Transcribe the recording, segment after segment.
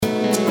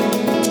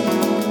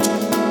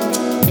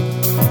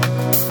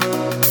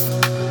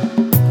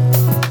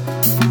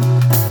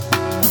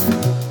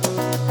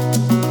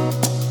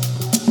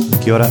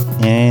Kia ora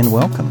and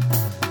welcome.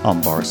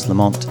 I'm Boris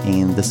Lamont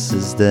and this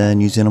is the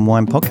New Zealand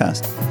Wine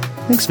Podcast.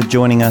 Thanks for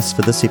joining us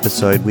for this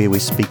episode where we're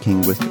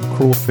speaking with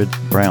Crawford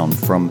Brown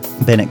from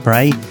Bannock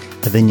Brae,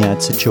 a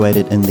vineyard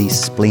situated in the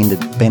splendid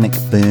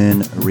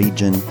Bannockburn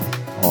region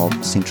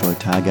of Central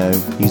Otago,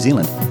 New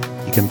Zealand.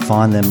 You can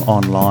find them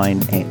online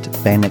at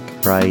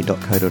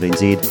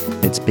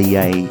bannockbrae.co.nz. It's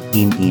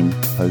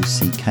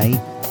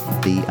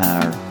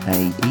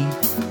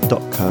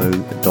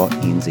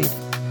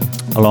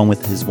BANNOCKBRAE.co.nz. Along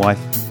with his wife,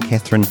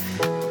 Catherine,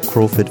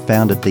 Crawford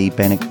founded the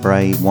Bannock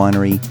Brae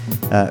winery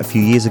a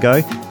few years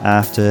ago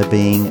after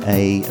being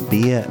a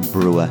beer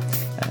brewer.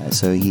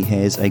 So he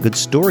has a good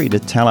story to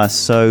tell us.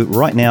 So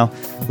right now,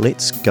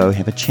 let's go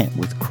have a chat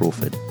with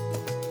Crawford.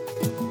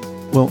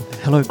 Well,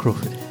 hello,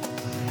 Crawford.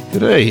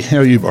 G'day, how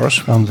are you,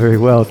 Boris? I'm very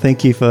well.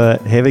 Thank you for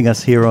having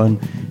us here on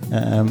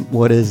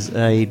what is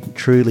a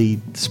truly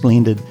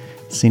splendid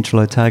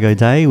Central Otago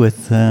day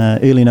with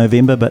early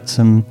November, but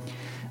some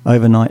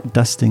overnight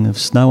dusting of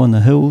snow on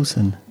the hills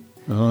and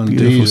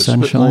beautiful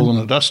sunshine. It's a bit more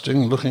than a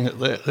dusting. Looking at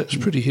that, that's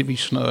pretty heavy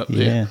snow up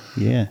there.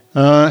 Yeah.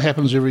 It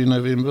happens every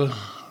November,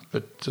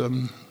 but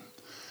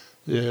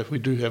we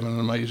do have an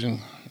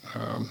amazing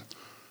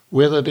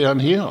weather down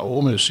here. I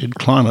almost said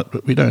climate,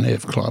 but we don't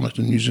have climate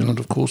in New Zealand,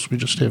 of course. We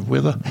just have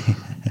weather.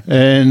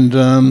 And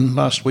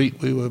last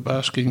week we were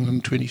basking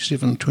in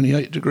 27,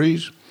 28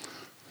 degrees.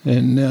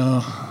 And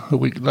now, a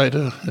week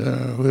later,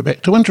 we're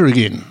back to winter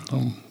again.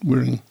 I'm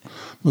wearing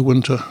my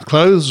winter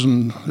clothes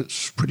and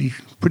it's pretty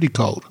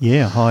cold.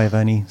 Yeah, high of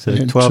only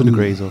 12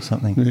 degrees or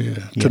something.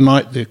 Yeah.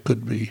 Tonight there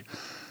could be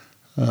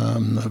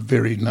a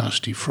very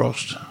nasty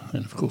frost.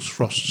 And, of course,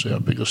 frost's our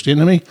biggest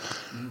enemy.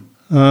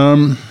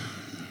 So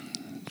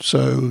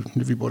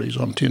everybody's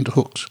on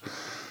tenterhooks.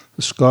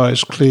 The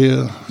sky's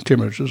clear,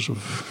 temperatures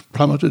have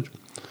plummeted.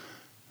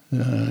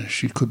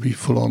 She could be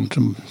full on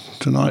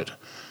tonight.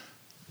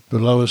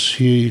 Below us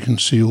here you can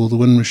see all the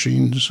wind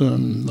machines.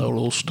 They'll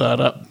all start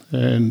up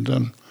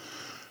and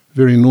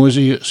very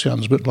noisy. It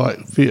sounds a bit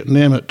like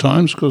Vietnam at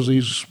times because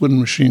these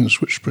wind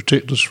machines which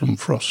protect us from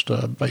frost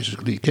are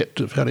basically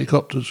captive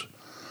helicopters.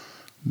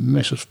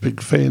 Massive big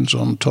fans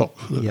on top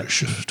that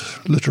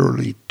shift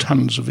literally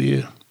tons of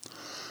air.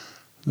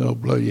 They'll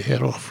blow your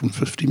hat off from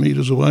 50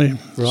 metres away.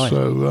 Right.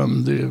 So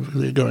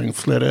they're going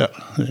flat out,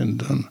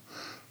 and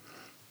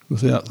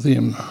without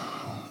them,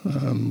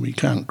 we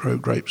can't grow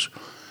grapes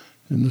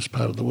in this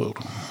part of the world.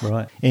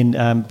 Right. And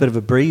bit of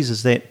a breeze,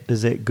 is that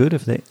good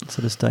if that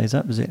sort of stays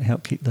up? Does that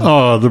help keep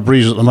the... The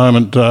breeze at the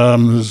moment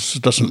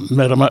doesn't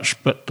matter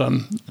much, but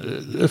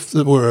if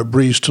there were a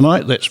breeze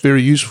tonight, that's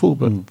very useful,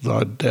 but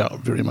I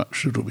doubt very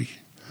much it'll be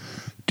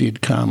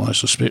dead calm, I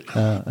suspect.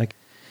 Okay.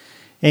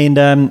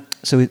 And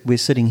so we're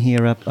sitting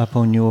here up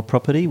on your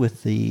property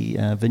with the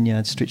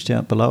vineyard stretched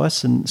out below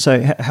us. And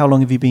so how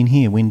long have you been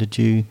here? When did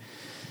you...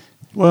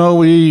 Well,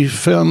 we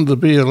found the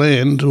bare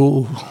land.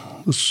 All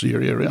this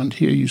area around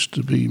here used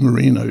to be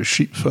Merino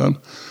sheep farm.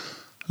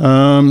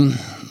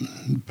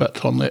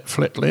 But on that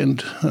flat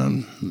land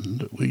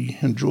that we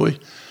enjoy,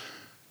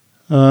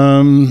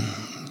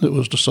 it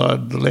was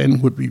decided the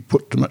land would be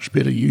put to much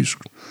better use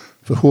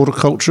for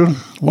horticulture.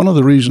 One of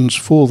the reasons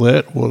for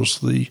that was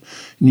the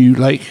new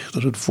lake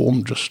that had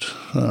formed just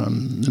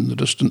in the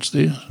distance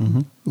there,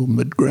 or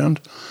mid-ground.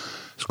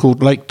 It's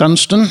called Lake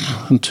Dunstan.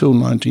 Until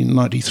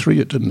 1993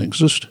 it didn't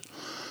exist.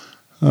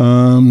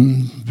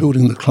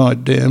 Building the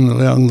Clyde Dam,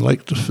 allowing the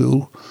lake to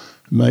fill,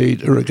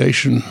 made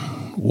irrigation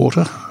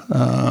water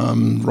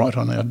right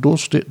on our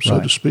doorstep,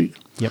 so to speak.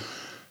 Yep.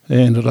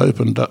 And it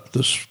opened up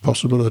this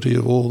possibility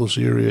of all this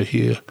area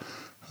here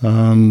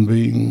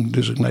being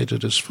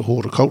designated as for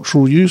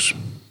horticultural use.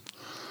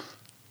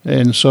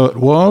 And so it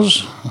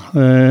was,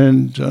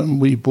 and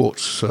we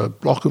bought a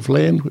block of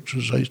land, which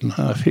was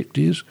 8.5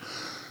 hectares,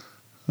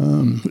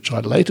 which I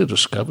later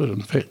discovered,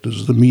 in fact,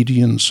 is the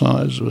median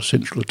size of a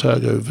Central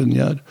Otago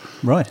vineyard.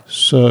 Right.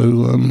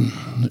 So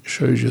it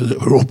shows you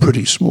that we're all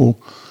pretty small.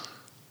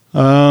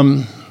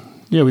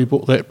 We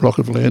bought that block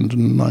of land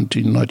in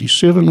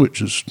 1997,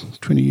 which is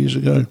 20 years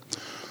ago.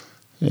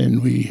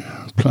 And we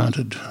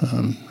planted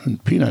in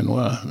Pinot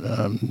Noir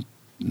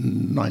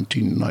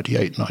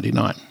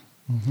 1998-99.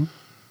 And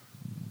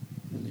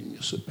then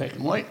you sit back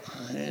and wait,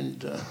 and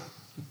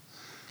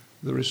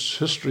the rest is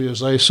history,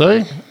 as they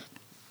say.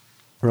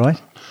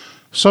 Right.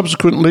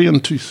 Subsequently, in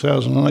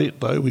 2008,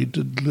 though, we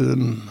did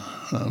learn,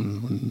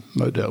 and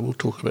no doubt we'll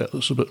talk about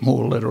this a bit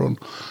more later on,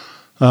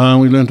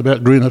 we learned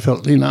about Gruner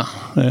Veltliner,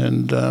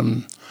 and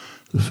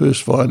the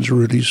first vines were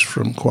released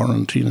from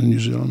quarantine in New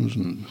Zealand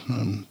in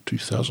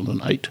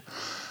 2008.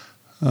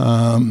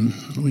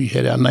 We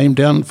had our name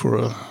down for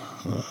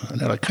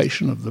an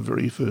allocation of the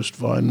very first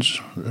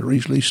vines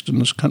released in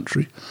this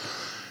country,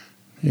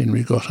 and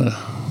we got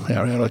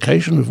our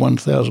allocation of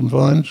 1,000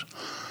 vines,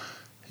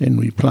 and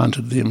we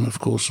planted them, of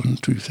course, in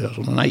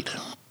 2008.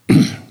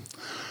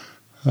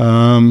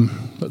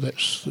 But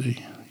that's the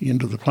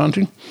end of the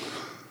planting.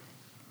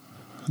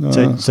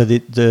 So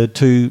the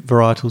two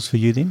varietals for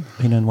you then,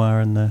 Pinot Noir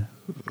and the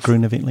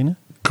Gruner Veltliner?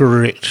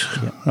 Correct.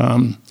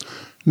 Yep.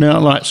 Now,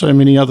 like so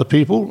many other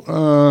people,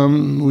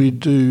 we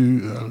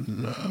do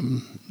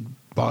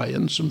buy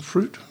in some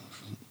fruit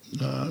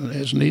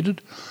as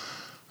needed.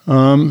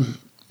 One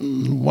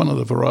of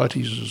the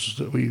varieties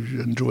that we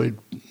enjoyed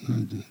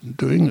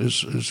doing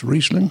is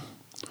Riesling.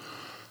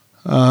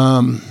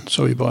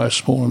 So we buy a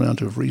small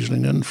amount of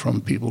Riesling in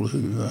from people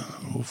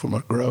or from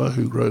a grower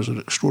who grows it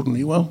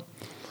extraordinarily well.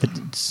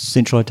 At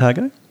Central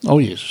Otago? Oh,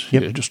 yes.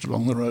 Yep. Yeah, just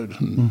along the road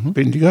in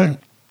Bendigo.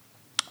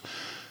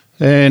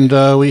 And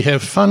we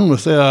have fun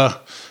with our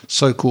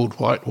so-called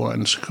white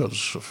wines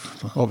because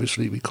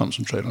obviously we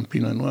concentrate on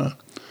Pinot Noir.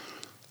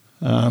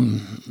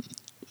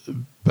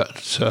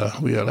 But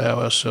we allow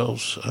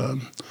ourselves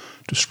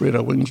to spread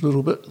our wings a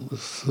little bit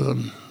with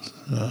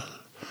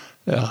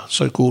our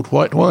so-called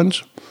white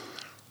wines.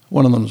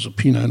 One of them is a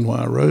Pinot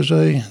Noir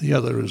Rosé. The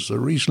other is the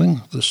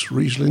Riesling. This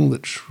Riesling,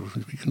 which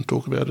we can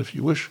talk about if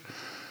you wish,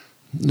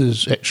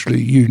 is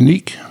actually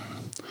unique.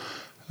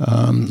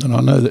 And I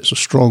know that's a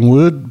strong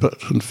word,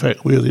 but in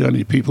fact we're the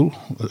only people,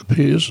 it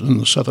appears, in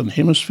the Southern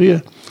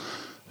Hemisphere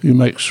who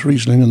makes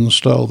Riesling in the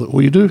style that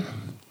we do.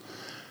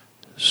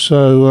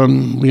 So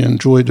we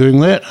enjoy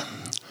doing that.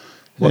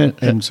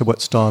 And so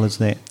what style is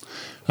that?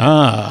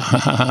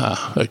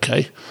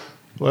 Okay.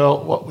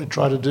 Well, what we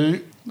try to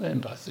do,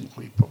 and I think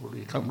we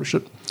probably accomplish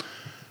it,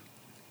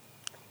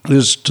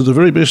 is to the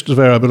very best of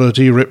our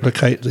ability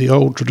replicate the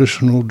old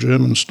traditional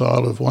German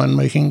style of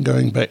winemaking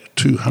going back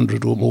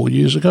 200 or more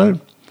years ago.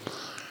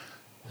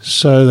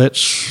 So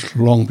that's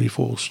long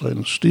before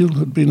stainless steel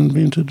had been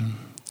invented,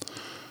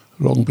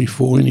 long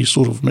before any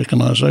sort of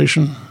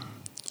mechanisation.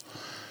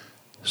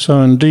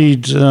 So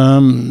indeed,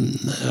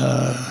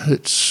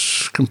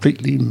 it's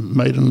completely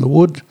made in the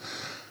wood.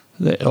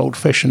 The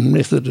old-fashioned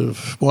method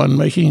of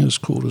winemaking is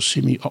called a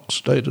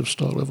semi-oxidative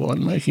style of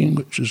winemaking,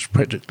 which is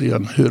practically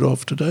unheard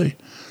of today,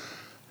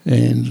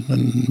 and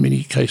in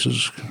many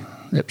cases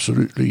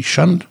absolutely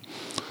shunned.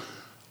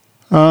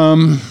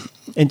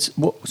 And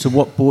so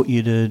what brought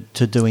you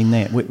to doing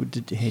that?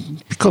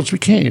 Because we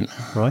can.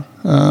 Right.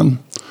 A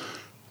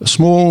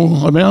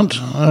small amount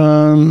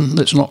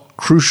that's not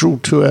crucial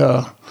to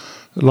our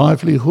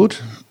livelihood.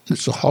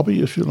 It's a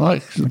hobby, if you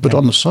like, a bit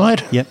on the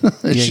side,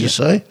 as you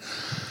say.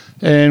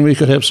 And we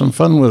could have some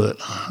fun with it.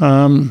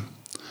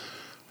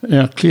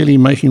 Now, clearly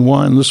making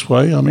wine this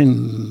way, I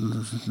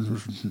mean,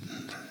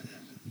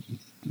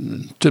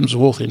 in terms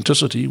of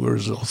authenticity, we're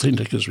as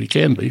authentic as we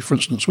can be. For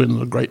instance, when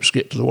the grapes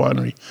get to the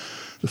winery,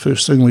 the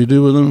first thing we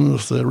do with them,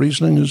 with the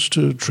Riesling, is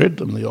to tread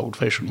them the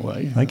old-fashioned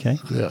way. Okay.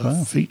 With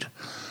our feet.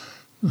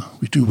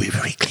 We do wear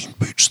very clean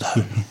boots,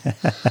 though.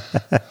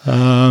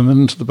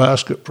 Into the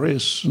basket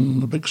press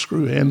and the big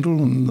screw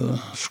handle and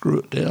screw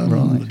it down.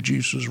 Right. And the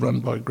juice is run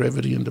by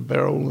gravity into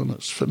barrel and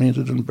it's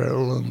fermented in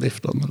barrel and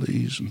left on the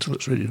lees until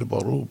it's ready to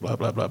bottle, blah,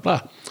 blah, blah,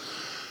 blah.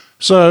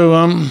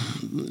 So,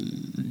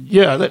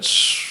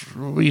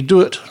 we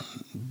do it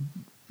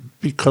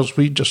because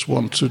we just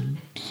want to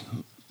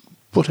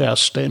put our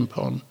stamp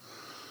on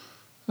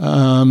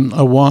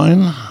a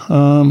wine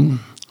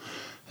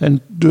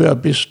and do our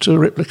best to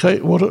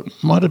replicate what it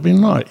might have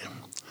been like.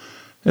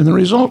 And the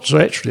results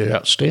are actually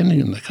outstanding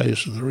in the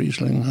case of the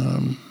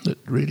Riesling. It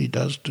really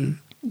does do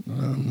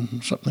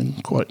something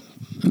quite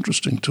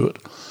interesting to it.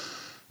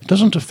 It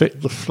doesn't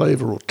affect the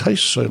flavour or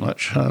taste so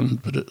much,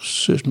 but it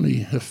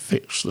certainly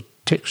affects the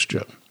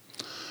texture.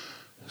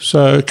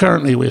 So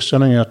currently we're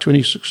selling our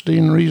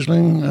 2016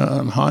 Riesling,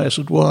 high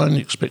acid wine,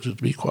 expected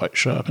to be quite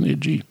sharp and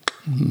edgy.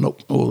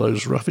 Nope, all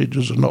those rough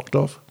edges are knocked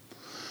off.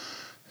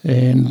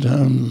 And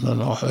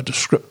a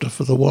descriptor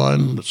for the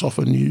wine that's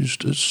often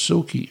used is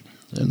silky,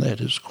 and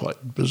that is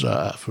quite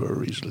bizarre for a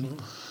Riesling.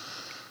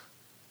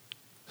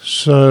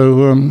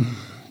 So,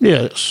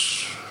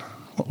 that's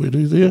what we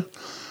do there.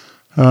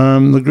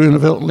 The Grüne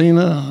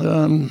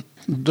Veltliner,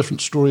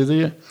 different story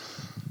there.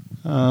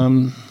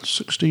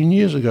 16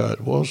 years ago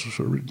it was,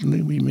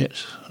 originally we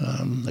met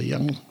a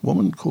young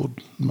woman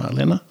called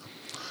Marlena,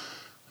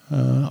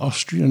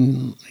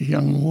 Austrian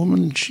young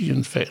woman. She,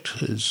 in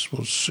fact,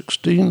 was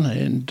 16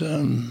 and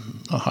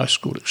a high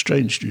school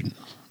exchange student.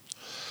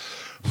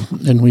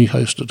 And we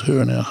hosted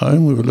her in our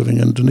home. We were living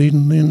in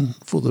Dunedin then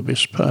for the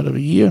best part of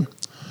a year,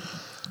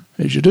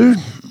 as you do.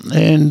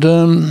 And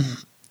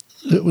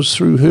it was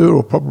through her,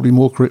 or probably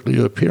more correctly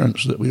her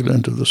parents, that we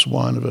learnt of this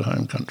wine of her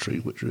home country,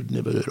 which we'd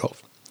never heard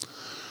of.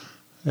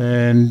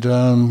 And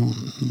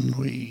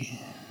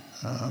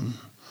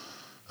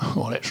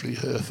actually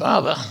her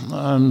father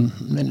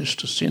managed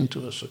to send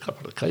to us a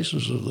couple of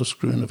cases of this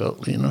Grüne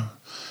Veltliner.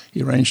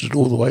 He arranged it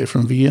all the way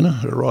from Vienna.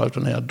 It arrived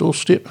on our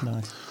doorstep.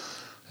 Nice.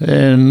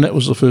 And that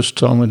was the first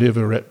time we'd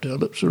ever wrapped our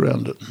lips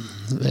around it.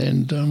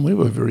 And we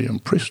were very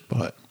impressed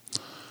by it.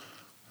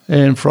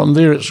 And from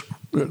there it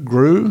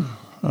grew.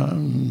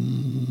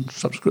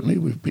 Subsequently,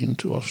 we've been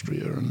to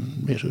Austria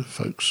and met her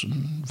folks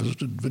and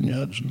visited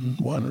vineyards and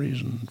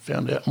wineries and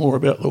found out more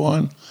about the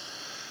wine.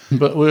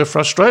 But we were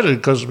frustrated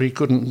because we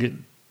couldn't get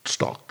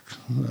stock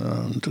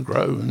to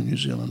grow in New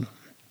Zealand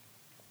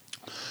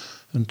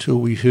until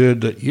we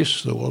heard that,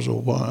 yes, there was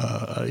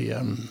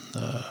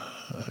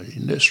a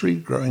nursery,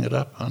 growing it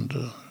up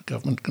under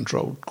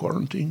government-controlled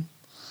quarantine.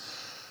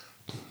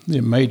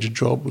 Their major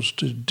job was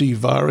to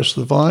de-virus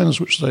the vines,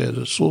 which they had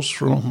sourced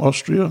from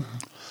Austria.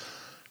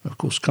 Of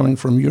course, coming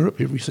from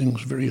Europe,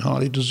 everything's very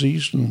highly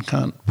diseased and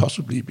can't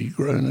possibly be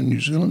grown in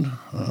New Zealand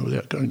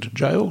without going to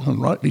jail,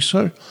 and rightly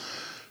so.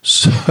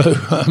 So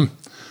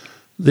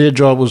their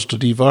job was to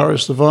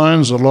de-virus the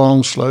vines, a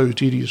long, slow,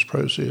 tedious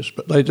process,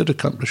 but they did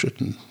accomplish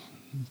it in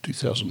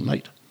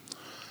 2008.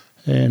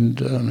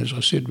 And as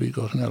I said, we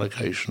got an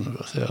allocation of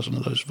 1,000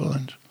 of those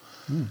vines.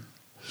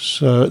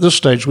 So at this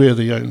stage, we're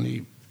the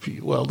only,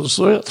 well, there's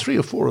about 3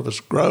 or 4 of us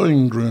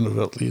growing Grüne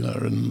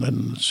Veltliner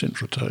in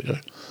Central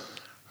Otago.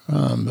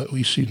 But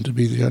we seem to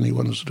be the only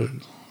ones that are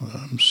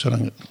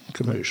selling it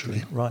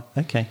commercially. Right,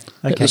 okay.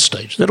 At this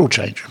stage. That'll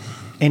change.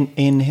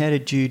 And how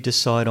did you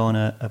decide on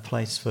a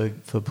place for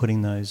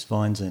putting those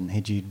vines in?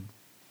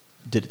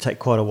 Did it take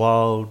quite a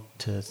while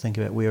to think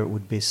about where it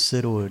would best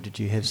sit, or did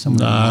you have some?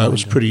 No, it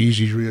was pretty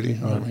easy, really.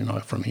 Right. I mean,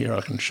 from here I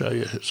can show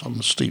you. It's on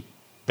the steep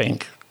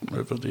bank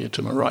over there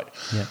to my right.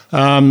 Yeah.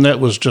 That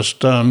was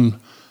just ground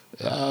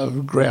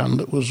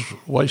that was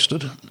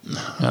wasted,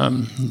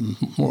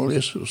 more or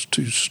less. It was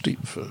too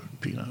steep for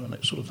Pinot and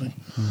that sort of thing.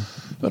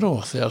 But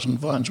 1,000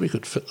 vines, we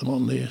could fit them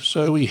on there.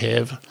 So we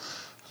have.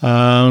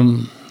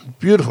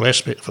 Beautiful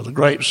aspect for the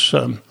grapes.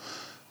 They're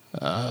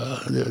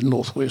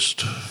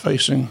northwest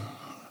facing,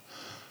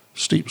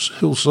 steep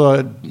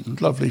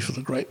hillside, lovely for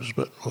the grapes,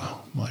 but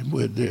my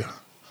word, they're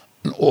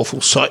an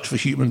awful sight for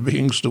human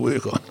beings to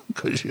work on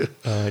because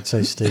it's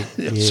so steep.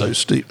 It's so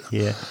steep.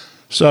 Yeah.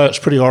 So it's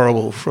pretty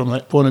horrible from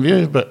that point of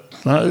view, but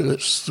no,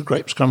 the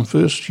grapes come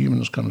first,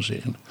 humans come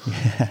second.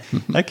 Yeah.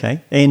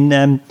 Okay.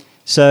 And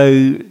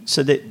so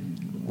that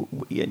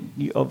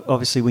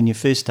obviously when you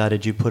first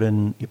started, you put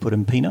in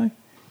Pinot.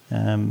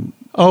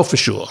 For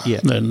sure. Yeah.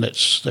 And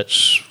that's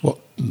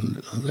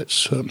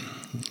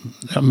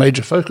our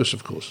major focus,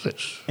 of course.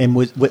 And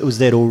was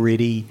that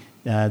already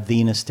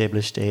then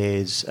established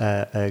as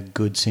a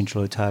good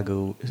Central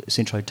Otago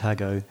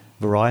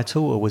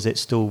varietal, or was that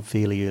still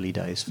fairly early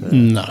days?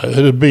 No,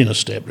 it had been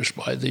established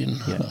by then.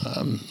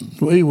 Yeah.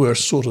 We were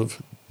sort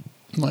of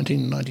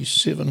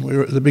 1997. We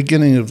were at the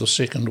beginning of the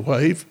second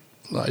wave.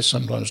 I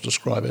sometimes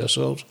describe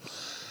ourselves.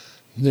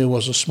 There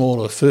was a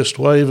smaller first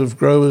wave of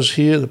growers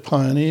here, the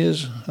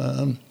pioneers,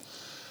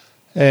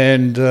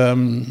 and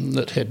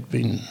that had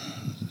been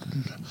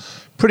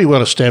pretty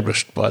well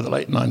established by the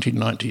late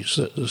 1990s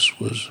that this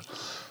was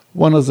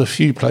one of the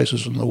few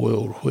places in the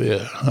world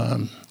where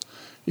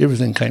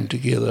everything came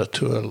together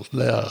to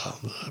allow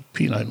the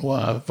Pinot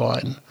Noir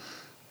vine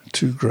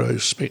to grow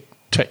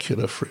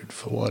spectacular fruit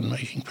for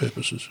winemaking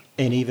purposes.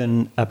 And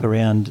even up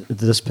around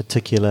this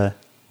particular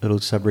little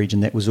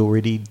sub-region, that was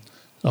already...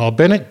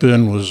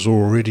 Bannockburn was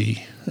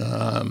already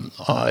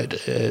eyed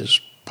as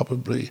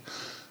probably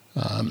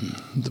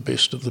the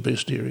best of the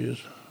best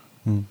areas.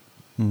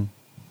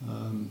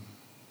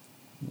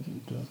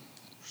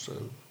 So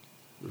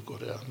we've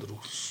got our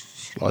little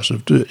slice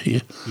of dirt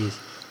here. Yes.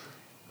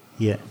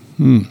 Yeah.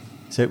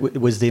 So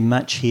was there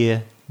much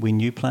here when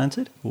you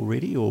planted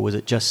already, or was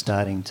it just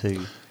starting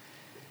to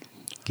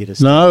get us?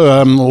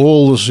 No,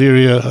 all this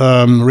area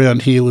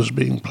around here was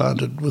being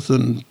planted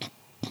within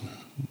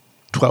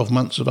 12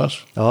 months of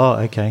us. Oh,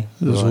 okay.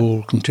 It was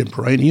all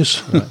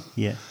contemporaneous. Right.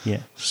 Yeah,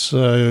 yeah.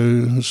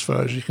 So as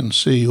far as you can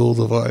see, all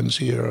the vines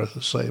here are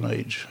the same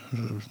age.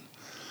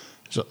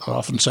 So I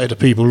often say to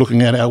people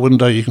looking out our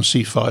window, you can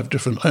see 5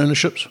 different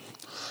ownerships,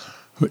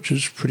 which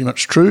is pretty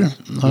much true.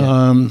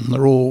 Yeah.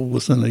 They're all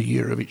within a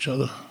year of each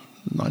other,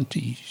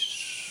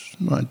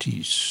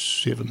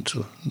 97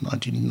 to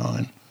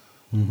 99.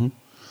 Mm-hmm.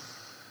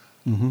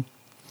 Mm-hmm.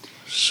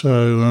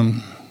 So,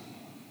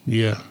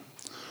 yeah.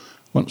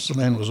 Once the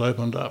land was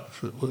opened up,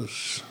 it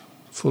was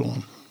full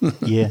on.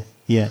 Yeah,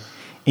 yeah.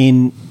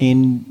 And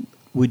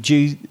would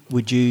you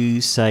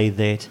say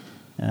that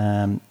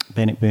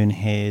Bannockburn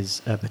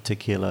has a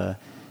particular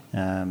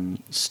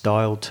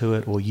style to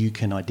it, or you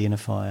can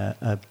identify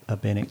a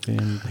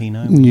Bannockburn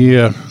Pinot?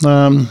 Yeah,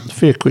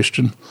 fair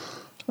question.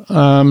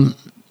 I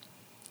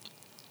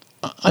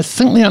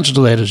think the answer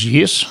to that is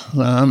yes.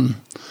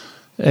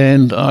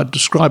 And I'd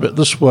describe it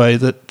this way,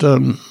 that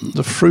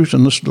the fruit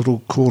in this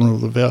little corner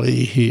of the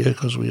valley here,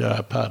 because we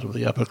are part of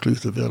the Upper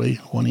Clutha Valley,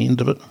 one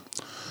end of it,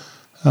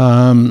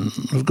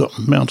 we've got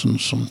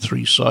mountains on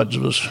 3 sides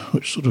of us,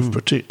 which sort of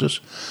protect us.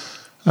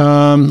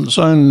 Its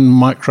own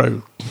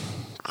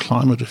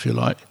microclimate, if you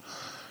like.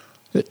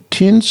 It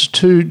tends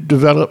to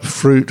develop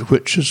fruit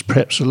which is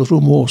perhaps a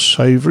little more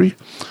savoury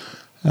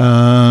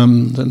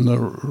than the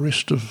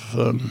rest of,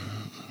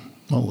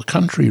 the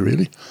country,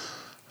 really.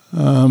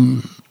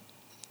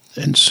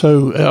 And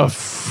so our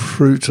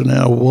fruit and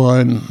our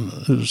wine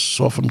is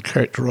often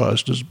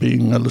characterised as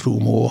being a little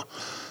more,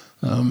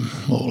 or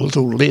a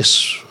little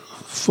less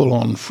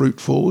full-on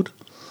fruit forward,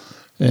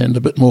 and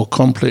a bit more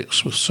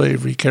complex with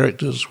savoury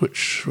characters,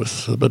 which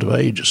with a bit of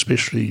age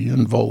especially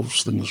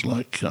involves things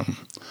like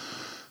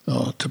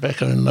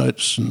tobacco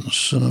notes and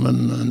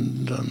cinnamon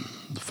and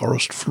the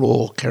forest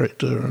floor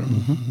character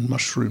and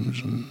mushrooms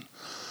and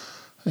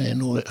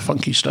and all that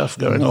funky stuff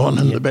going on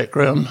in the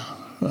background.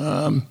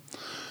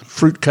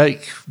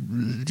 Fruitcake,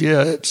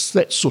 it's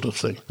that sort of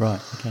thing.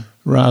 Right, okay.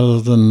 Rather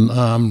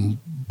than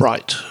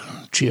bright,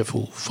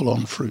 cheerful,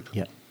 full-on fruit.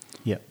 Yeah,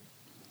 yeah.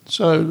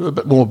 So a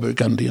bit more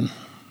Burgundian,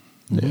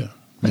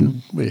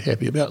 and we're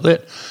happy about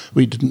that.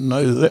 We didn't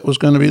know that was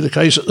going to be the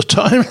case at the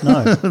time.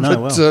 No,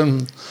 but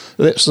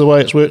that's the way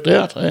it's worked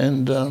out,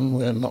 and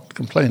we're not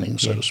complaining,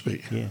 so to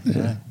speak.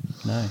 Yeah.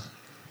 No.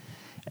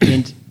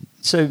 And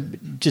so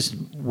just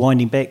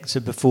winding back, so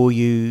before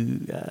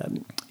you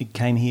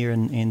came here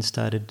and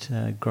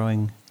started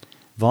growing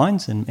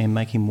vines and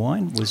making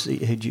wine,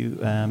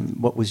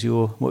 what was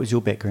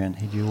your background?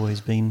 Had you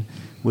always been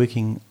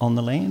working on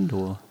the land,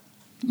 or?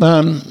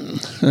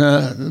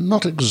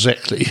 Not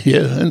exactly.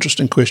 Yeah,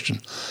 interesting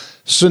question.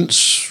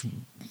 Since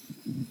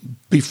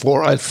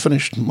before I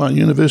finished my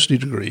university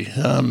degree,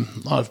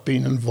 I've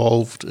been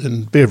involved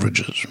in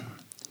beverages.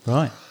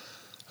 Right.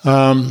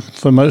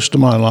 For most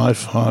of my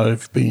life,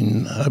 I've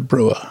been a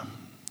brewer,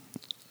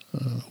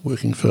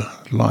 working for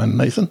Lion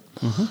Nathan,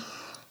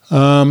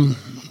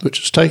 which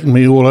has taken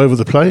me all over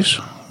the place.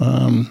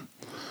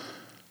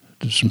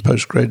 Did some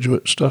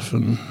postgraduate stuff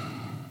in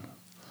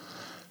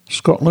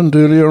Scotland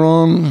earlier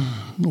on,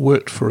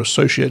 worked for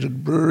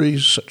associated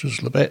breweries such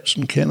as Labatt's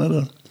in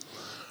Canada,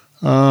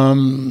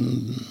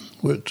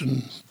 worked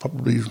in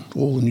probably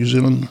all the New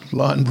Zealand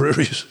Lion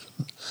breweries,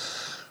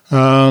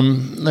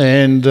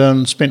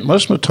 and spent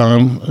most of my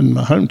time in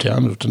my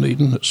hometown of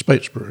Dunedin at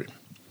Speight's Brewery.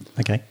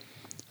 Okay.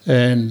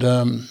 And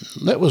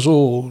that was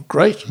all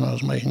great, and I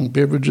was making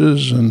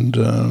beverages and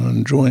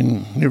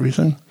enjoying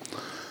everything.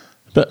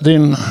 But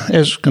then,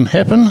 as can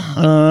happen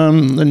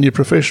in your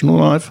professional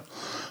life,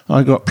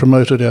 I got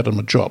promoted out of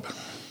my job.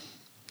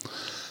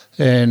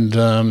 And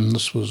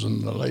this was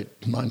in the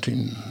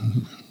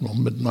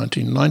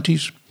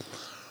mid-1990s.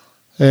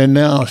 And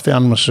now I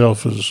found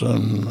myself as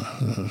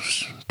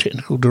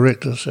technical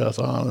director, South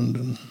Island,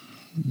 and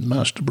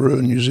master brewer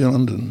in New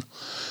Zealand, and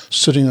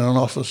sitting in an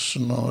office,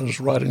 and I was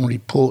writing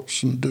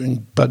reports and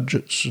doing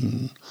budgets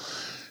and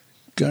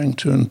going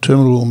to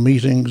interminable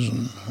meetings,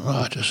 and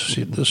I just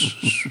said, this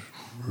is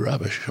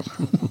rubbish.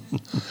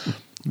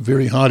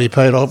 Very highly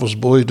paid office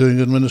boy doing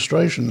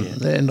administration,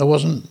 and I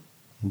wasn't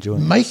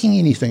making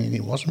anything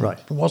anymore. I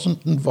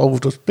wasn't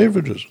involved with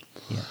beverages.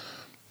 Yeah.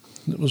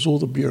 It was all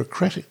the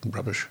bureaucratic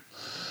rubbish.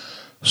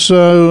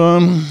 So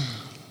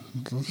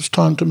it was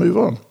time to move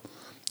on.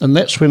 And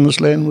that's when this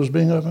land was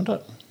being opened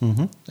up.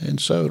 Mm-hmm. And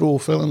so it all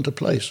fell into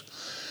place.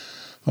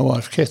 My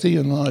wife Kathy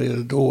and I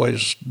had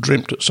always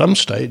dreamt at some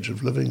stage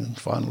of living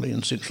finally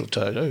in Central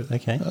Otago.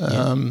 Okay.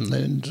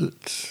 And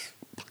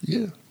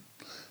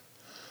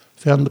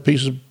found a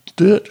piece of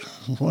dirt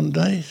one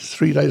day.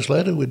 3 days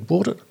later, we'd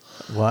bought it.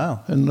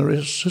 Wow. And the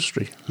rest is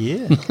history.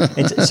 Yeah.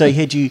 And so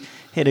had you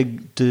had a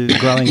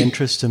growing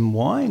interest in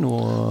wine,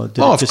 or did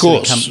it of just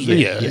course. Sort of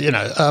You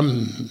know,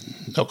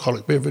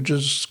 alcoholic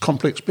beverages,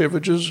 complex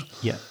beverages.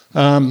 Yeah.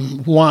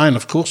 Wine,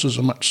 of course, is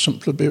a much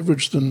simpler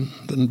beverage than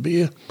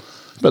beer,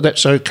 but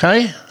that's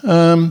okay.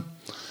 And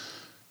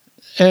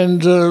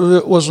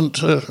it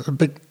wasn't a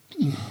big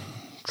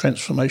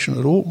transformation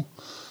at all.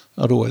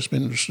 I'd always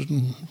been interested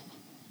in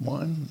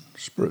wine,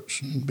 spirits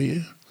and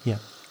beer. Yeah.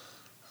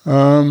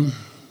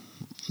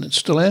 It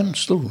still am.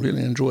 Still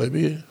really enjoy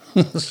beer,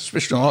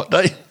 especially on a hot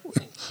day.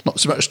 Not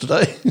so much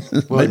today.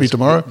 Well, maybe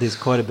tomorrow. There's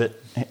quite a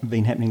bit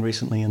been happening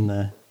recently in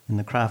the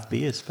craft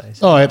beer space.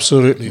 Oh,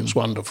 absolutely! It's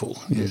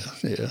wonderful. Yeah.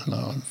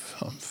 No,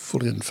 I'm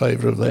fully in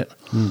favour of that,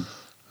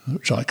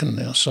 which I can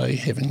now say,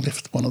 having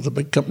left one of the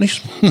big companies.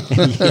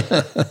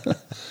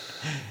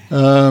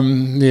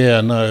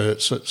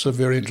 It's a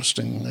very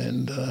interesting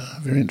and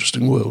very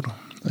interesting world,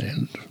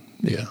 and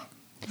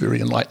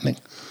very enlightening.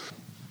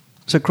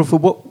 So,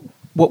 Crawford,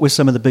 what were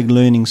some of the big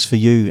learnings for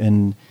you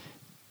in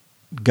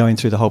going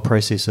through the whole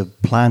process of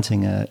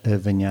planting a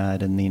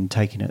vineyard and then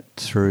taking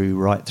it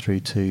right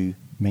through to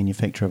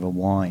manufacture of a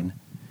wine?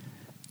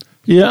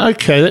 Yeah,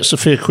 okay, that's a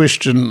fair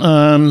question.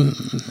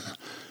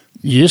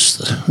 Yes,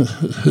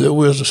 there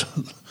was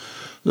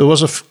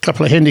a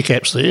couple of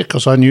handicaps there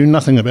because I knew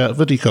nothing about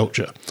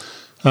viticulture.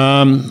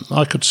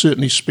 I could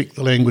certainly speak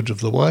the language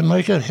of the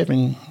winemaker,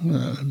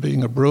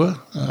 being a brewer.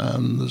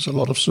 There's a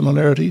lot of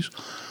similarities.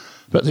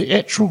 But the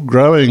actual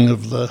growing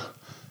of the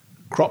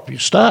crop you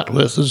start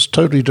with is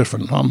totally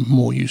different. I'm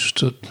more used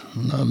to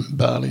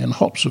barley and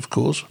hops, of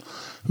course,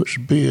 which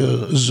would be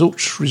a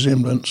zilch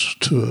resemblance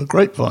to a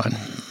grapevine,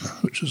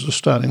 which is the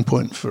starting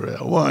point for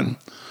our wine.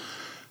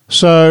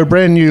 So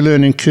brand new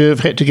learning curve,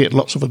 had to get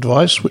lots of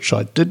advice, which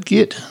I did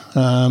get.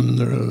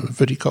 There are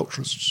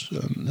viticulturists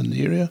in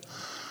the area.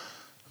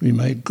 We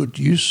made good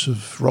use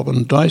of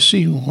Robin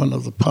Dicey, one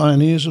of the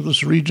pioneers of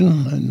this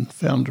region and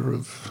founder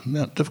of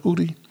Mount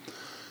Difficulty.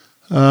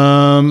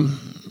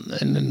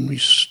 And then we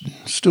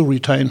still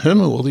retain him,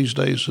 or these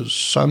days his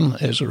son,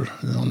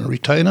 on a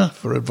retainer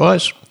for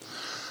advice,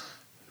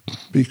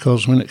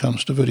 because when it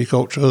comes to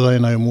viticulture, they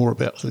know more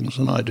about things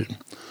than I do.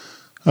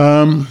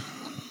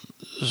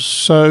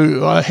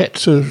 So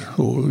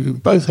we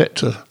both had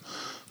to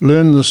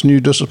learn this new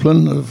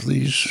discipline of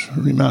these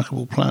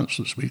remarkable plants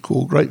that we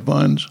call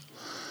grapevines,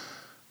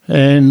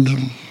 and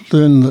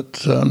learn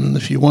that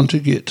if you want to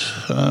get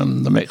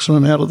the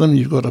maximum out of them,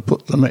 you've got to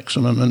put the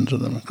maximum into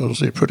them, because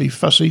they're pretty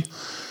fussy,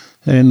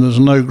 and there's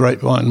no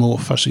grapevine more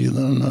fussy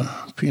than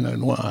Pinot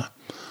Noir.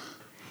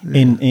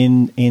 Yeah.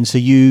 And so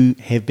you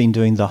have been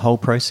doing the whole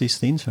process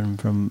then,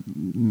 from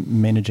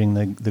managing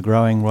the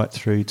growing right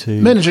through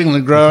to... Managing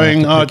the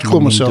growing, I'd call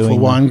myself a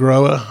wine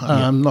grower,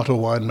 not a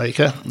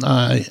winemaker,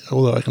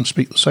 although I can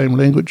speak the same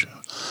language.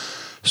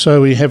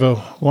 So we have a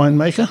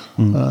winemaker.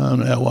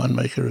 Our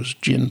winemaker is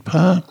Jen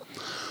Parr.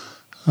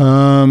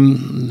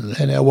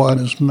 And our wine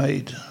is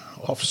made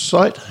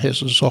off-site,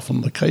 as is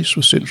often the case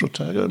with Central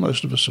Otago.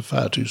 Most of us are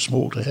far too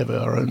small to have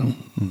our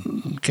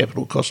own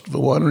capital cost of a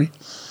winery.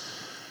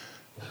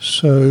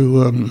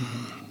 So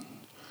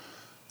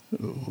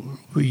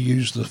we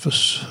use the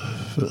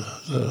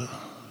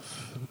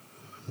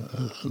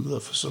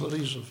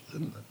facilities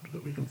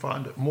that we can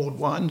find at Maud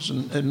Wines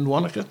in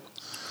Wanaka.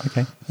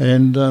 Okay.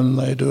 And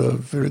they do a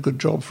very good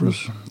job for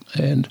us.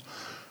 And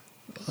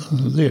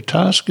their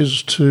task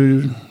is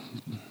to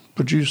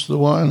produce the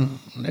wine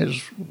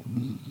as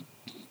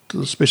to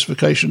the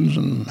specifications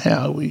and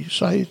how we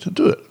say to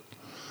do it.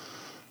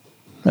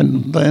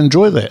 And they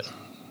enjoy that,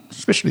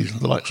 especially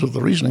the likes of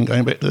the Riesling,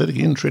 going back to that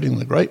again, treading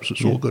the grapes.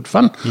 It's all good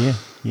fun.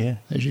 Yeah.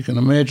 As you can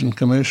imagine,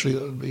 commercially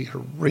it would be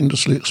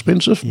horrendously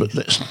expensive, but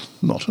that's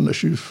not an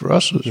issue for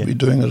us. We're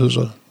doing it as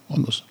a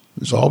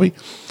hobby.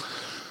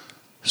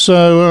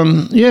 So,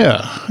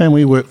 and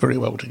we work very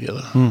well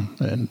together.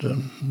 And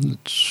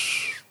it's,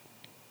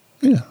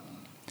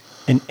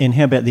 And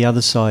how about the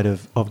other side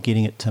of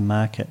getting it to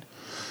market?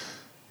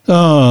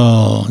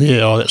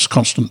 That's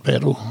constant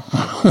battle.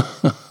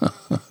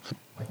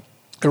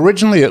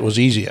 Originally it was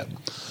easier,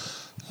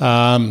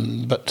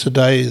 but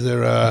today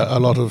there are a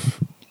lot of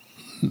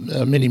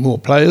many more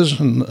players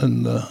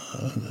in the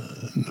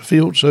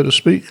field, so to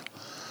speak,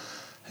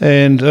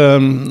 and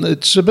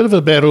it's a bit of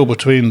a battle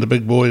between the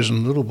big boys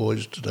and little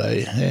boys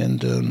today,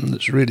 and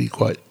it's really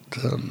quite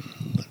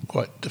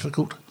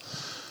difficult.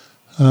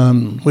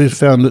 We've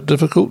found it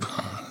difficult.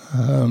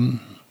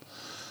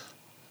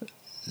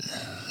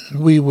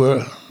 We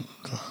were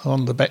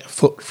on the back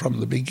foot from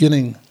the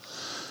beginning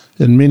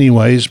in many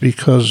ways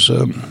because,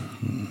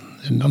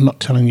 and I'm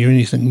not telling you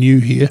anything new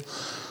here,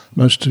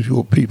 most of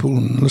your people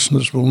and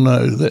listeners will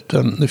know that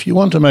if you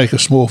want to make a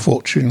small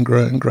fortune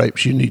growing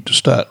grapes, you need to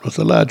start with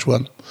a large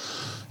one.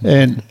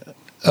 And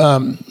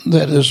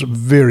that is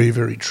very,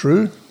 very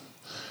true.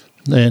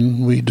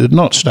 And we did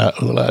not start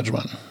with a large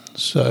one.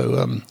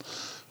 So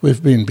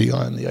we've been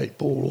behind the eight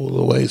ball all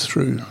the way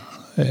through,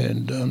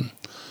 and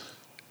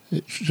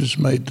it's just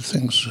made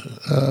things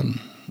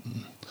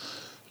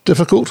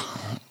difficult.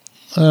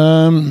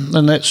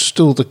 And that's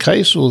still the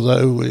case,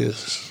 although we're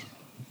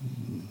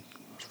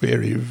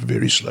very,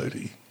 very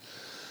slowly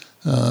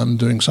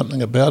doing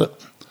something about it.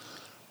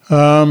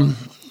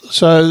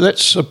 So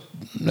that's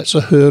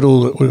a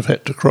hurdle that we've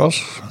had to cross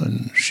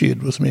and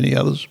shared with many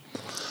others.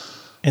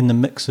 And the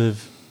mix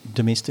of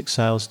domestic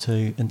sales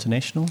to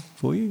international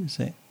for you, is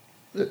that?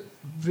 It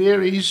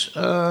varies.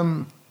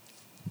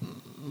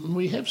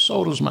 We have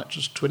sold as much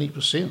as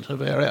 20%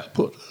 of our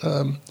output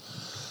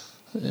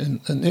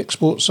in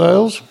export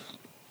sales.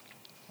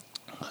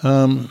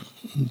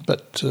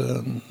 But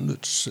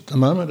it's, at the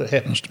moment it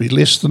happens to be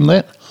less than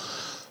that,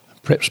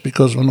 perhaps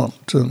because we're not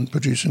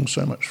producing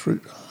so much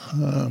fruit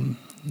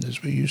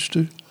as we used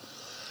to,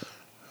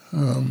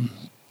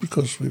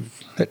 because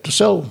we've had to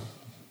sell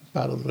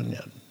part of the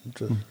vineyard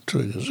to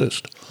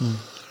exist.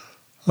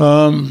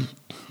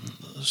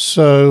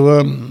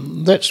 So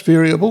that's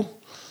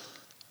variable,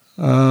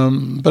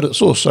 but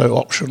it's also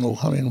optional.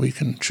 I mean, we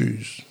can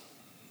choose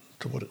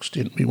to what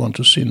extent we want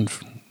to send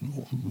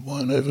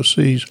wine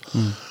overseas.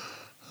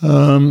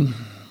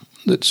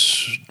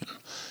 It's,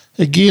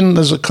 again,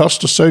 there's a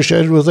cost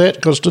associated with that,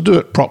 because to do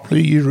it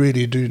properly, you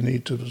really do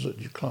need to visit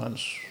your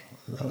clients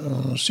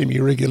on a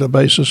semi-regular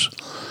basis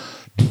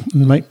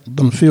and make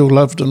them feel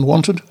loved and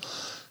wanted.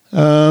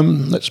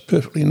 That's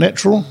perfectly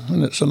natural,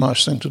 and it's a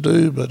nice thing to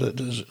do, but it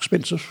is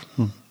expensive.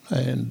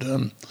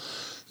 And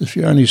if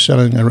you're only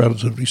selling a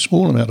relatively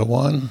small amount of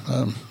wine,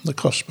 the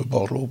cost per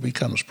bottle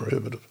becomes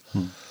prohibitive.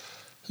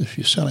 If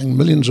you're selling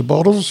millions of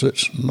bottles,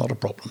 it's not a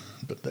problem,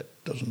 but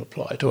that doesn't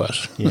apply to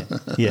us.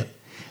 Yeah.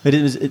 But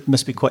it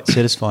must be quite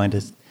satisfying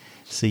to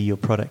see your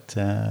product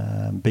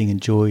being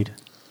enjoyed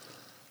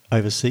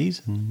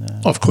overseas. And,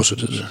 of course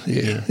it is.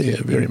 Yeah,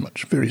 very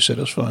much. Very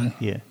satisfying.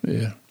 Yeah.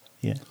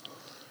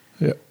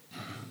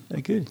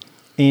 Oh, good.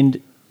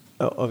 And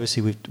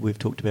obviously we've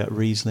talked about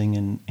Riesling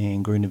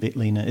and Grüne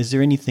Veltliner. Is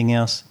there anything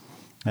else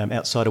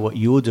outside of what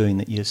you're doing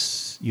that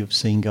you've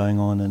seen going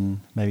on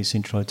in maybe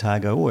Central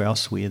Otago or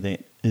elsewhere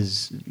that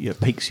is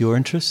piques your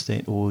interest,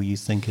 that or you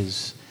think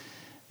is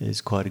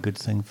quite a good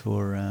thing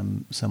for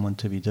someone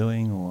to be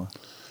doing? Or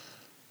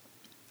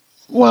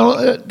well,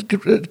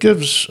 it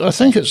gives. I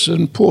think it's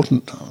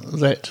important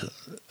that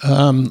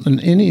in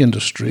any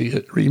industry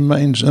it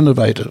remains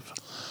innovative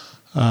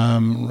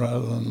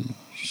rather than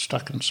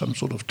stuck in some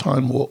sort of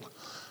time warp.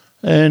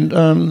 And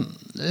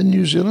in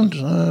New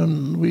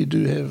Zealand, we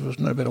do have,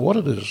 no matter what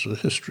it is, a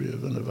history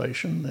of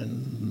innovation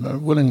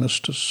and willingness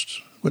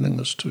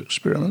to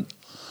experiment.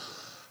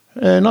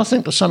 And I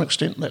think to some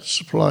extent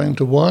that's applying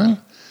to wine.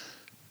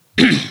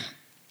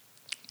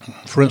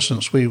 For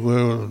instance, we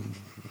were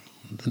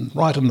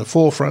right in the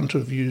forefront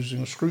of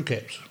using screw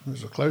caps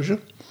as a closure.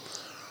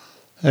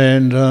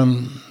 And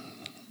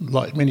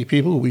like many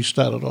people, we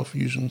started off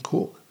using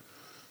cork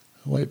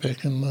way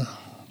back in the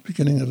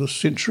beginning of this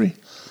century.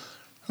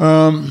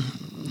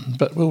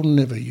 But we'll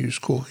never use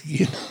cork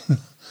again.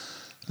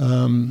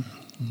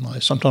 I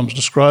sometimes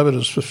describe it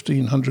as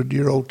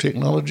 1,500-year-old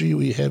technology.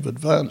 We have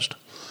advanced,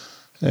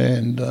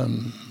 and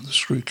the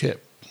screw cap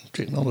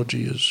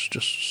technology is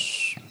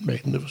just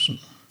magnificent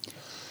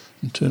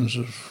in terms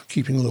of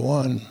keeping the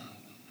wine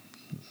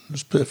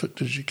as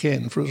perfect as you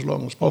can for as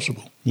long as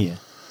possible. Yeah,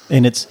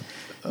 and it's...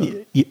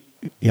 I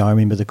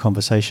remember the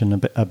conversation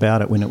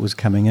about it when it was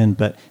coming in,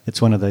 but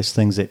it's one of those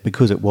things that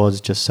because it was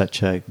just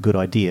such a good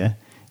idea,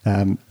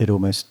 it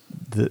almost,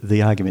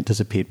 the argument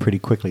disappeared pretty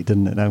quickly,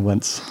 didn't it?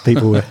 Once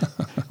people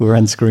were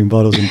unscrewing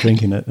bottles and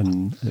drinking it,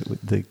 and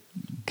the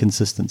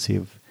consistency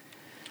of...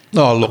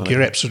 Oh, look,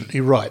 you're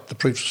absolutely right. The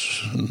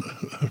proof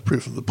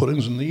of the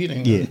pudding's in the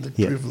eating, the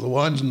proof of the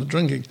wine's in the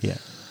drinking. Yeah.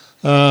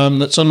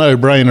 It's a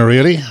no-brainer,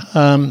 really,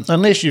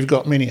 unless you've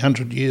got many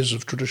hundred years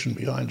of tradition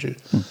behind you,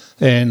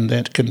 and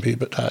that can be a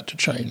bit hard to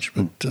change.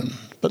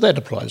 But that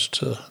applies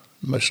to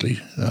mostly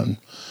in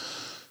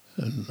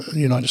the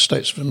United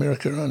States of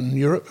America and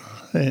Europe,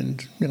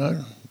 and,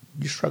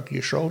 you shrug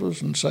your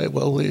shoulders and say,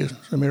 well, they're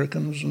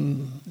Americans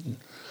and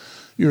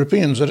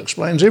Europeans. That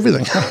explains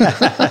everything.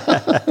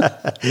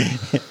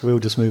 We'll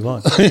just move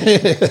on.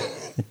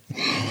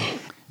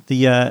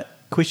 The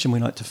question we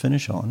like to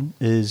finish on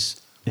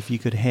is, if you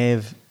could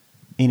have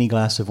any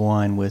glass of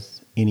wine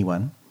with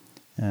anyone,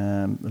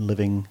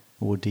 living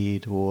or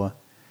dead, or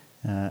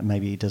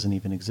maybe it doesn't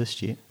even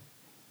exist yet,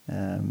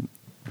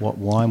 what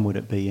wine would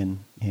it be, and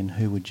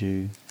who would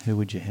you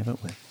have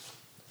it with?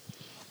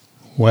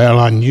 Well,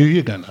 I knew you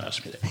were going to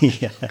ask me that.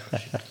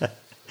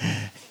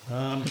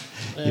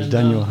 You've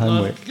done your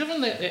homework. I've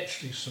given that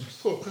actually some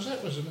thought, because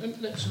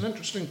that's an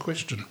interesting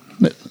question.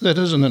 That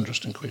is an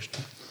interesting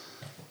question.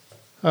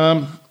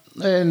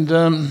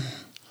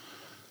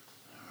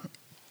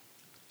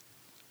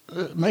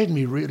 It made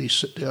me really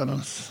sit down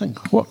and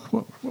think, what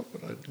would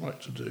I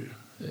like to do?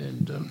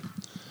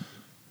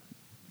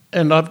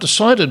 And I've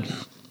decided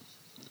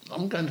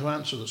I'm going to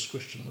answer this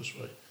question this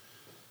way.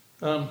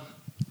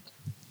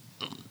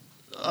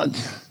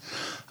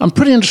 I'm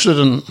pretty interested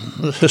in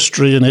the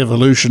history and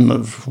evolution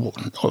of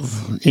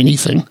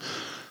anything,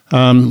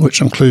 which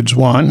includes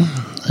wine,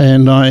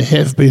 and I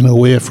have been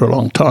aware for a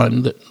long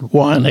time that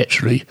wine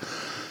actually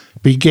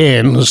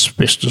began, as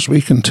best as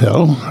we can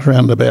tell,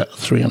 around about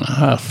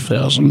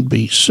 3,500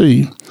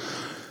 BC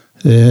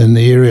in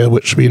the area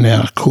which we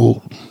now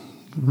call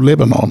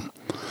Lebanon.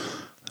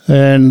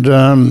 And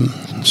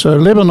so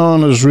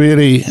Lebanon is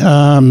really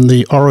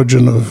the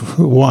origin of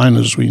wine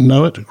as we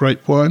know it,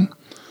 grape wine.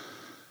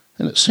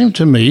 And it seemed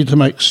to me to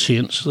make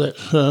sense that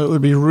it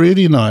would be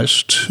really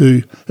nice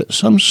to, at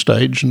some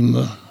stage in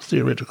the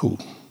theoretical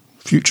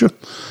future,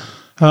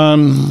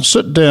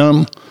 sit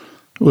down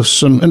with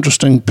some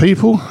interesting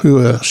people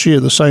who share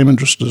the same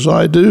interest as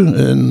I do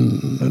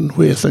in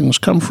where things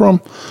come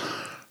from,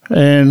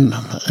 and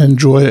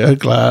enjoy a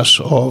glass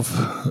of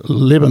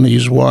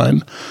Lebanese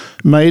wine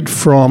made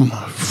from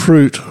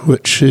fruit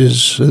which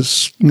is,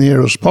 as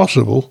near as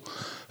possible,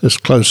 as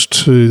close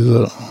to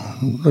the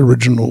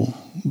original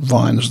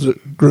vines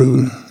that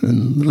grew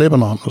in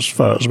Lebanon, as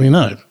far as we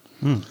know.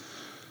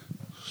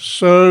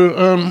 So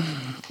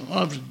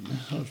I'm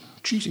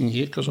cheating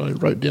here because I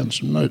wrote down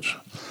some notes,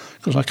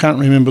 because I can't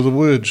remember the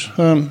words.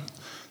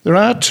 There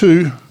are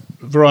two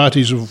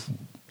varieties of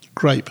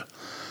grape,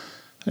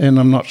 and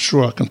I'm not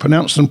sure I can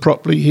pronounce them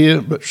properly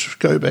here, but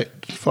go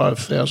back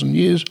 5,000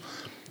 years.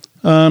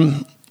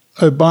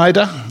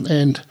 Obeida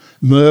and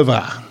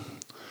Merva.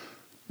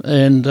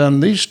 And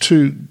these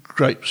two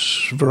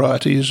grapes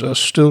varieties are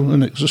still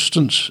in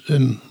existence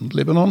in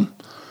Lebanon,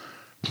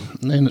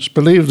 and it's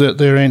believed that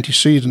their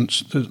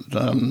antecedents I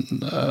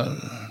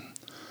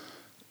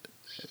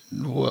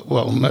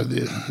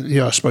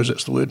suppose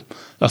that's the word,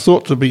 are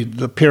thought to be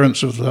the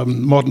parents of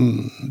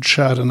modern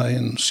Chardonnay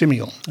and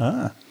Semillon.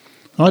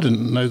 I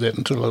didn't know that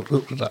until I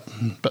looked it up.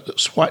 But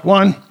it's white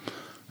wine,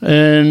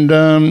 and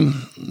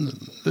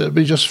it'd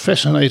be just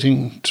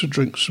fascinating to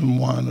drink some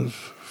wine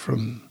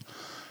from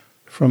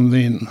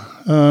then.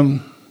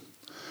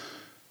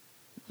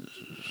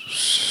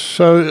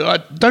 So I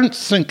don't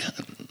think,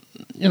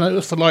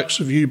 if the likes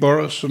of you,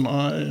 Boris, and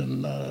I,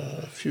 and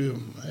a few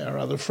of our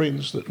other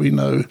friends that we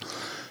know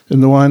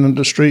in the wine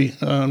industry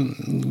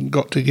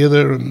got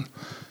together and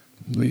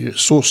we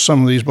sourced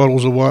some of these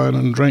bottles of wine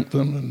and drank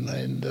them,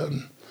 and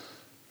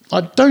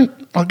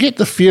I get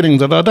the feeling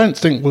that I don't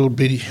think we'll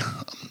be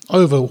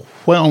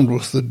overwhelmed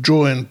with the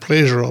joy and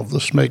pleasure of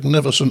this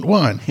magnificent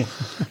wine.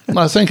 And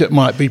I think it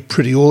might be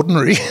pretty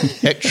ordinary,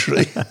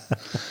 actually.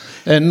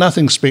 and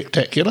nothing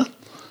spectacular.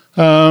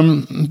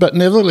 But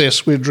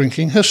nevertheless, we're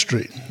drinking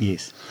history.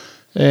 Yes.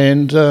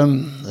 And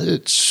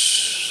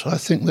I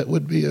think that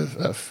would be a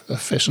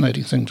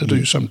fascinating thing to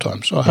do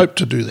sometime. So I hope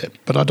to do that.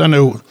 But I don't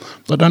know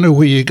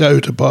where you go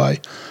to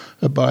buy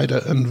a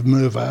Baiada and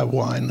Mervar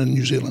wine in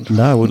New Zealand.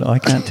 No, well, I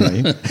can't tell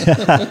you.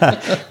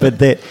 But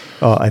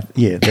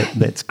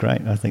that's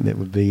great. I think that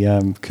would be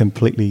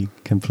completely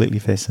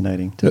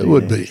fascinating. It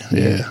would be,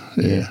 yeah.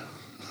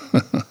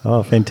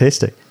 Oh,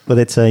 fantastic. Well,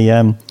 that's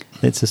a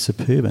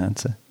superb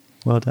answer.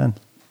 Well done.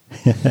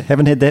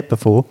 Haven't had that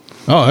before.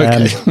 Oh,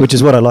 okay. Which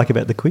is what I like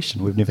about the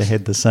question. We've never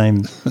had the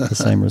same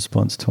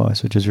response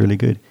twice, which is really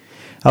good.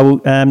 I will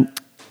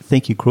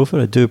thank you,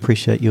 Crawford. I do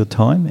appreciate your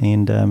time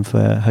and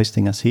for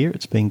hosting us here.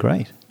 It's been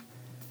great.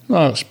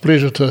 Oh, it's a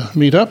pleasure to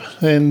meet up,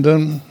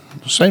 and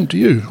same to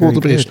you. All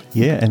the best.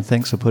 Yeah, and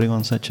thanks for putting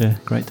on such a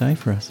great day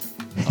for us.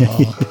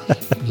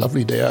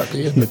 Lovely day out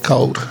there in the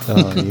cold.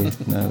 Oh yeah,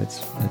 no, it's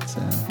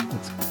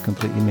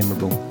completely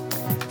memorable.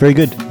 Very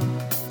good.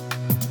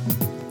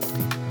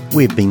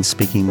 We've been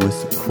speaking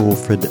with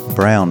Crawford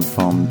Brown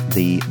from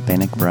the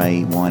Bannock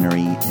Brae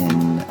Winery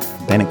in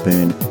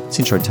Bannockburn,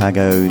 Central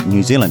Otago,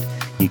 New Zealand.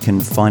 You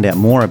can find out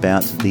more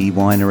about the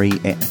winery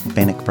at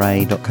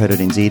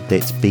bannockbrae.co.nz.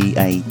 That's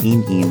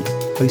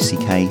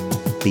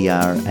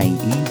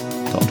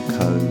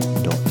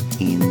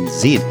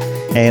bannockbrae.co.nz.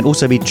 And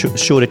also be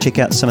sure to check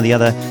out some of the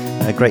other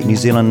great New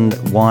Zealand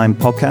wine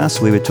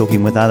podcasts. We were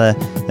talking with other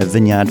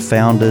vineyard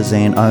founders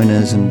and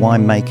owners and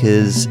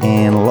winemakers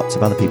and lots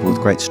of other people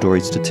with great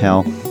stories to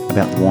tell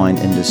about the wine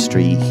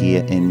industry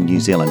here in New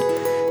Zealand.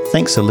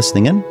 Thanks for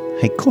listening in.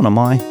 Hei kona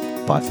mai.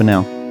 Bye for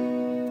now.